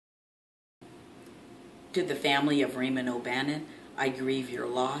To the family of Raymond O'Bannon, I grieve your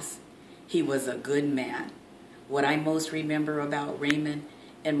loss. He was a good man. What I most remember about Raymond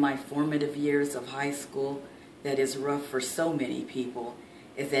in my formative years of high school that is rough for so many people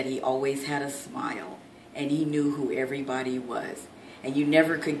is that he always had a smile and he knew who everybody was. And you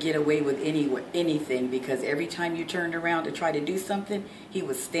never could get away with anything because every time you turned around to try to do something, he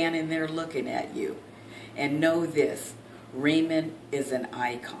was standing there looking at you. And know this, Raymond is an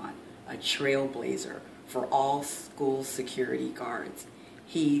icon, a trailblazer for all school security guards.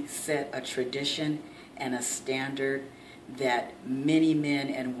 He set a tradition and a standard that many men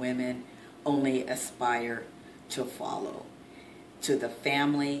and women only aspire to follow. To the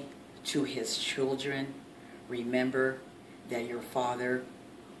family, to his children, remember that your father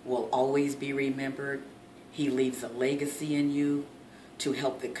will always be remembered. He leaves a legacy in you to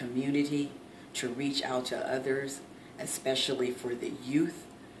help the community, to reach out to others, especially for the youth.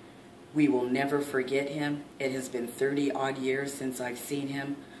 We will never forget him. It has been 30 odd years since I've seen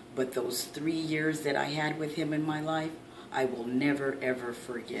him, but those 3 years that I had with him in my life, I will never ever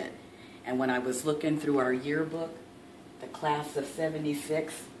forget. And when I was looking through our yearbook, the class of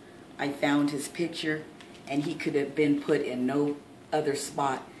 '76, I found his picture, and he could have been put in no other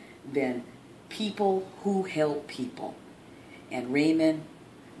spot than people who help people. And Raymond,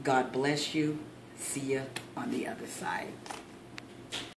 God bless you. See ya on the other side.